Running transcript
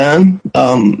Dan.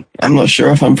 I'm not sure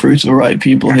if I'm through to the right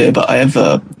people here, but I have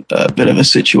a bit of a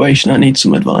situation. I need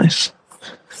some advice.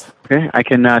 Okay, I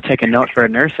can take a note for a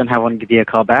nurse and have one give you a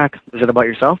call back. Is it about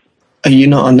yourself? Are you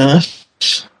not a nurse?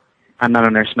 I'm not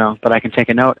a nurse, no, but I can take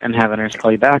a note and have a nurse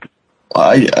call you back.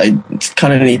 I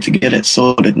kind of need to get it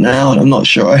sorted now, and I'm not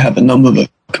sure I have a number that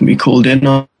can be called in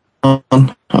on.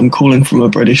 I'm calling from a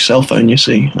British cell phone, you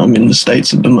see. I'm in the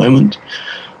States at the moment.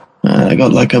 I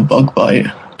got like a bug bite,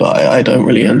 but I don't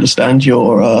really understand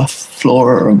your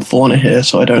flora and fauna here,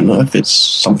 so I don't know if it's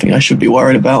something I should be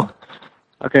worried about.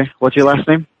 Okay, what's your last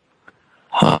name?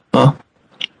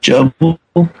 Gerbil.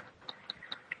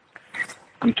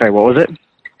 I'm sorry, what was it?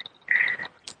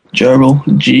 Gerbil,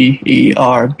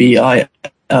 Gerbil.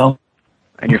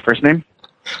 And your first name?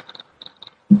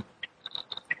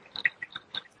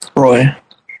 Roy.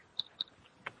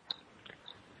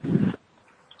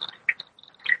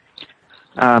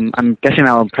 I'm guessing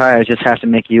I'll probably just have to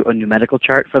make you a new medical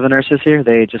chart for the nurses here.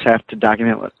 They just have to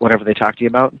document whatever they talk to you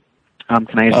about. Can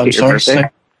I just get your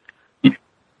birthday?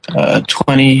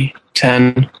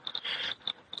 2010,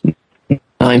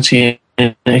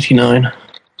 1989.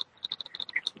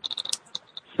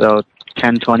 So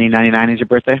 10/20/99 is your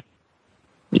birthday?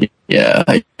 Yeah,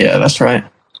 that's right.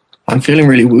 I'm feeling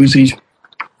really woozy.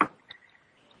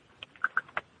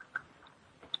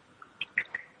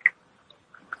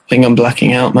 I think I'm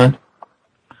blacking out, man.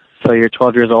 So you're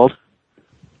 12 years old?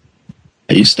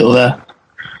 Are you still there?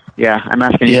 Yeah, I'm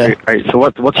asking you. All right, so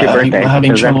what's your birthday? I'm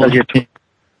having trouble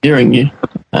hearing you,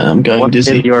 and I'm going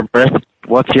dizzy.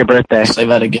 What's your birthday? Say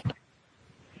that again.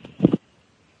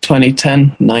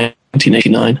 2010,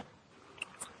 1989.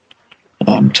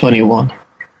 I'm 21.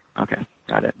 Okay,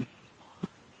 got it.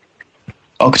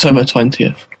 October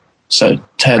 20th. So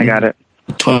 10. I got it.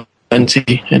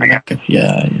 20.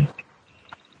 Yeah.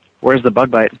 Where's the bug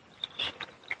bite?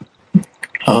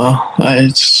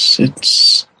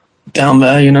 It's down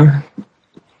there, you know.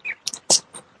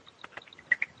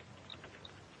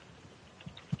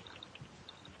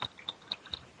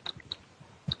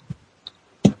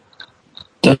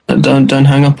 Don't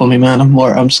hang up on me, man.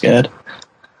 I'm scared.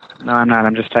 No, I'm not.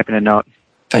 I'm just typing a note.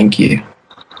 Thank you.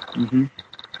 Mm-hmm.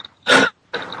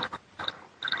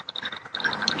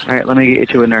 All right, let me get you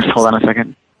to a nurse. Hold on a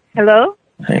second. Hello?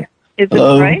 Hey. Is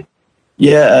Hello? this Roy?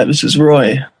 Yeah, this is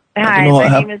Roy. Hi,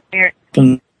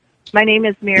 my name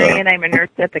is Mary, and I'm a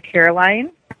nurse at the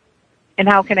Caroline. And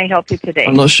how can I help you today?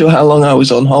 I'm not sure how long I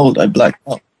was on hold. I blacked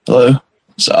out. Hello?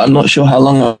 So I'm not sure how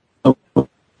long I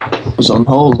was on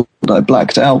hold. I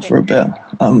blacked out for a bit.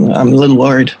 I'm a little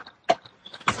worried.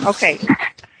 Okay.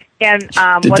 And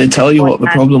did they tell you what the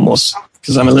problem was?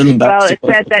 Because I'm a little embarrassed.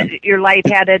 Well, it said that you're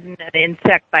lightheaded and an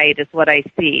insect bite is what I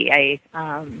see.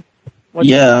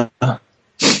 Yeah.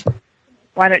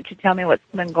 Why don't you tell me what's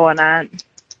been going on?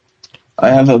 I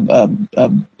have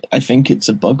I think it's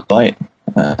a bug bite,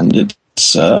 and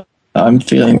it's I'm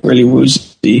feeling really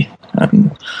woozy.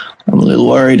 I'm a little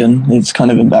worried, and it's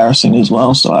kind of embarrassing as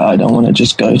well. So I don't want to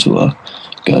just go to a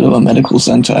medical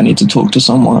center. I need to talk to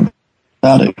someone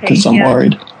about it because I'm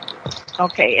worried.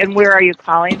 Okay, and where are you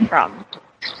calling from?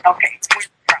 Okay,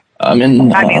 I'm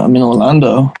in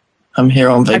Orlando. I'm here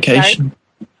on vacation.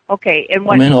 Okay, and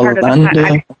what I'm in part Orlando. of the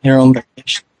I'm here on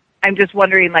vacation. I'm just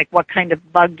wondering, like, what kind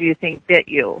of bug do you think bit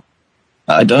you?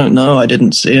 I don't know. I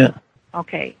didn't see it.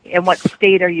 Okay, and what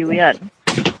state are you in?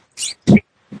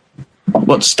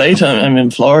 What state? I'm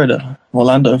in Florida,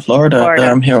 Orlando, Florida.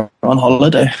 I'm here on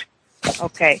holiday.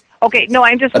 Okay. No,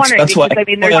 I'm just wondering because I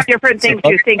mean, there's different things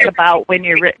you think about when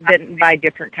you're bitten by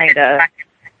different kind of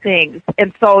things.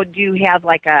 And so, do you have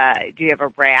a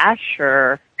rash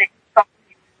or?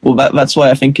 Well, that's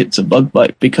why I think it's a bug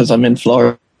bite because I'm in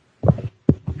Florida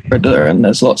and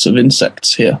there's lots of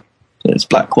insects here. There's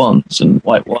black ones and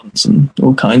white ones and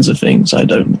all kinds of things. I've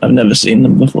never seen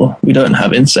them before. We don't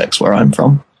have insects where I'm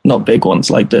from. Not big ones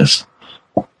like this.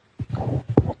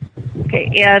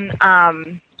 Okay, and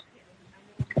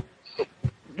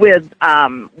with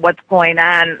what's going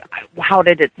on, how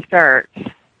did it start?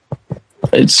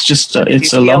 It's just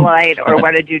it's a lump. Or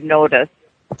what did you notice?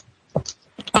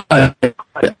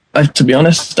 To be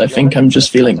honest, I think I'm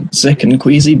just feeling sick and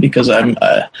queasy because I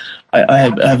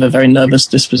have a very nervous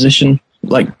disposition,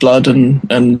 like blood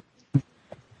and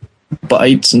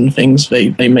bites and things.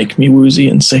 They make me woozy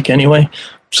and sick anyway.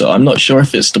 So I'm not sure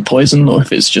if it's the poison or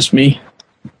if it's just me.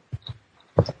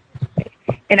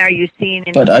 And are you seeing?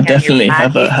 But I definitely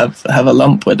have a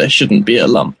lump where there shouldn't be a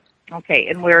lump. Okay,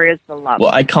 and where is the lump?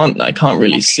 Well, I can't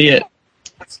really see it.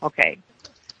 Okay.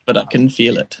 But I can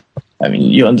feel it. I mean,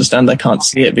 you understand I can't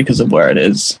see it because of where it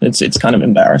is. It's kind of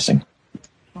embarrassing.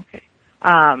 Okay.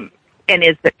 And And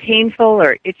is it painful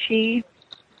or itchy?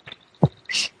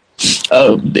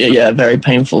 Oh, yeah, very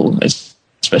painful,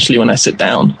 especially when I sit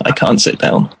down. I can't sit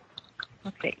down.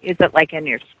 Okay. Is it like in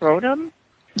your scrotum?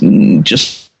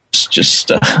 Just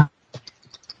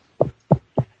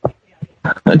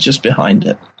behind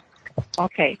it.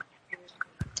 Okay.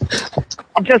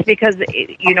 Just because,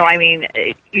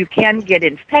 you can get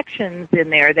infections in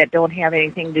there that don't have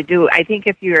anything to do. I think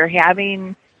if you're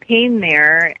having pain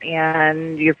there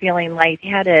and you're feeling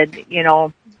lightheaded,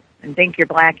 and think you're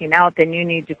blacking out, then you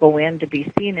need to go in to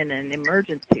be seen in an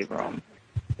emergency room.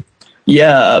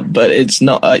 Yeah, but it's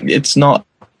not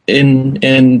in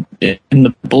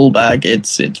the ball bag.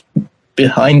 It's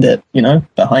behind it.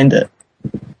 Behind it.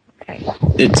 Okay.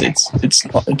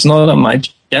 It's not on my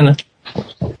genital.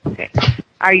 Okay.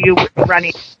 Are you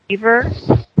running fever?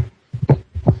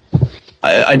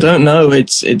 I don't know.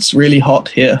 It's really hot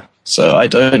here, so I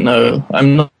don't know.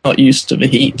 I'm not used to the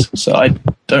heat, so I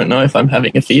don't know if I'm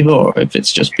having a fever or if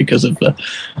it's just because of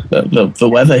the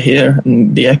weather here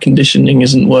and the air conditioning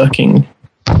isn't working.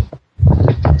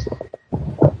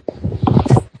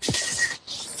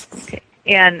 Okay.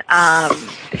 And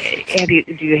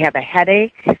do you have a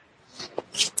headache?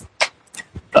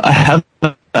 I have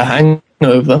a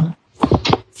hangover,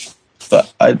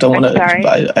 but I don't want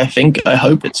to. I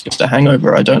hope it's just a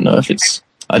hangover. I don't know if it's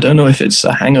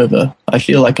a hangover. I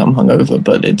feel like I'm hungover,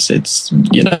 but it's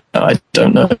I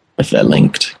don't know if they're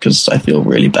linked because I feel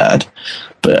really bad.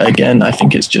 But again, I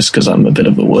think it's just because I'm a bit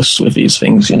of a wuss with these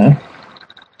things,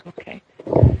 Okay.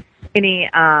 Any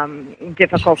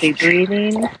difficulty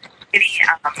breathing?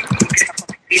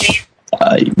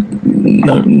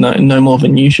 No more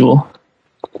than usual.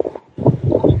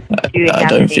 I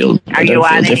don't feel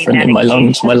different in my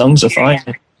lungs. My lungs are fine.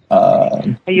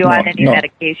 Are you on any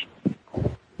medication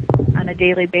on a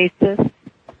daily basis?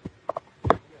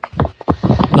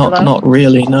 Not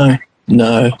really.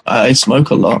 No. I smoke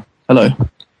a lot. Hello.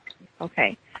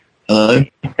 Okay. Hello.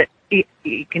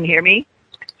 You can hear me?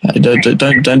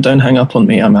 Don't hang up on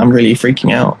me. I'm really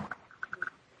freaking out.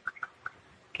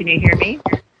 Can you hear me?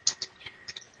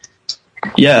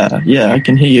 Yeah, I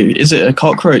can hear you. Is it a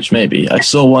cockroach, maybe? I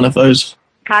saw one of those.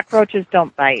 Cockroaches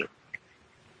don't bite.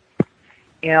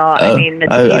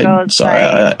 Mosquitoes sorry,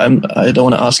 bite. I don't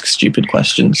want to ask stupid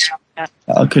questions.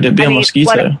 Could it be a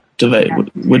mosquito?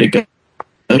 Would it go?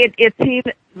 It seems,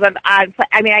 but I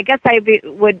guess I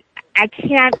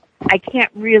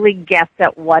can't really guess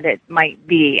at what it might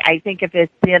be. I think if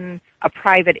it's in a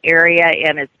private area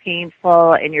and it's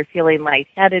painful and you're feeling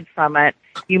lightheaded from it,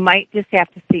 you might just have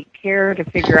to seek care to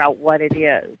figure out what it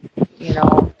is,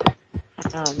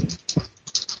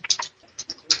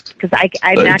 because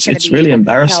I'm not going to be really able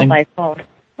embarrassing. to tell by phone.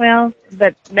 Well,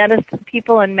 but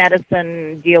people in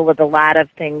medicine deal with a lot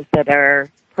of things that are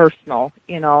personal,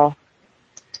 I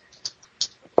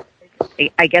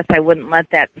guess I wouldn't let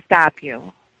that stop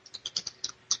you.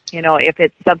 If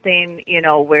it's something,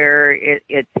 where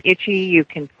it's itchy, you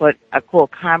can put a cool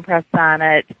compress on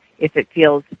it. If it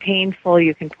feels painful,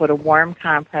 you can put a warm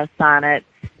compress on it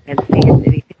and see if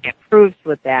anything improves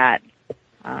with that.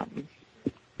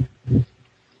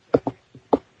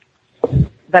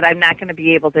 But I'm not going to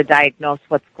be able to diagnose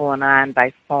what's going on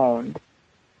by phone.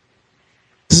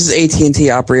 This is AT&T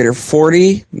operator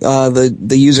 40.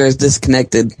 The user is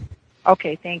disconnected.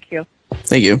 Okay, thank you.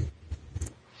 Thank you.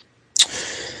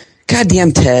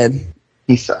 Goddamn Ted.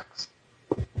 He sucks.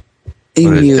 He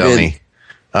What a muted. dummy.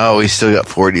 Oh, we still got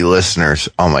 40 listeners.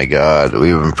 Oh my God,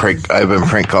 I've been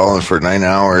prank calling for 9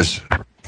 hours.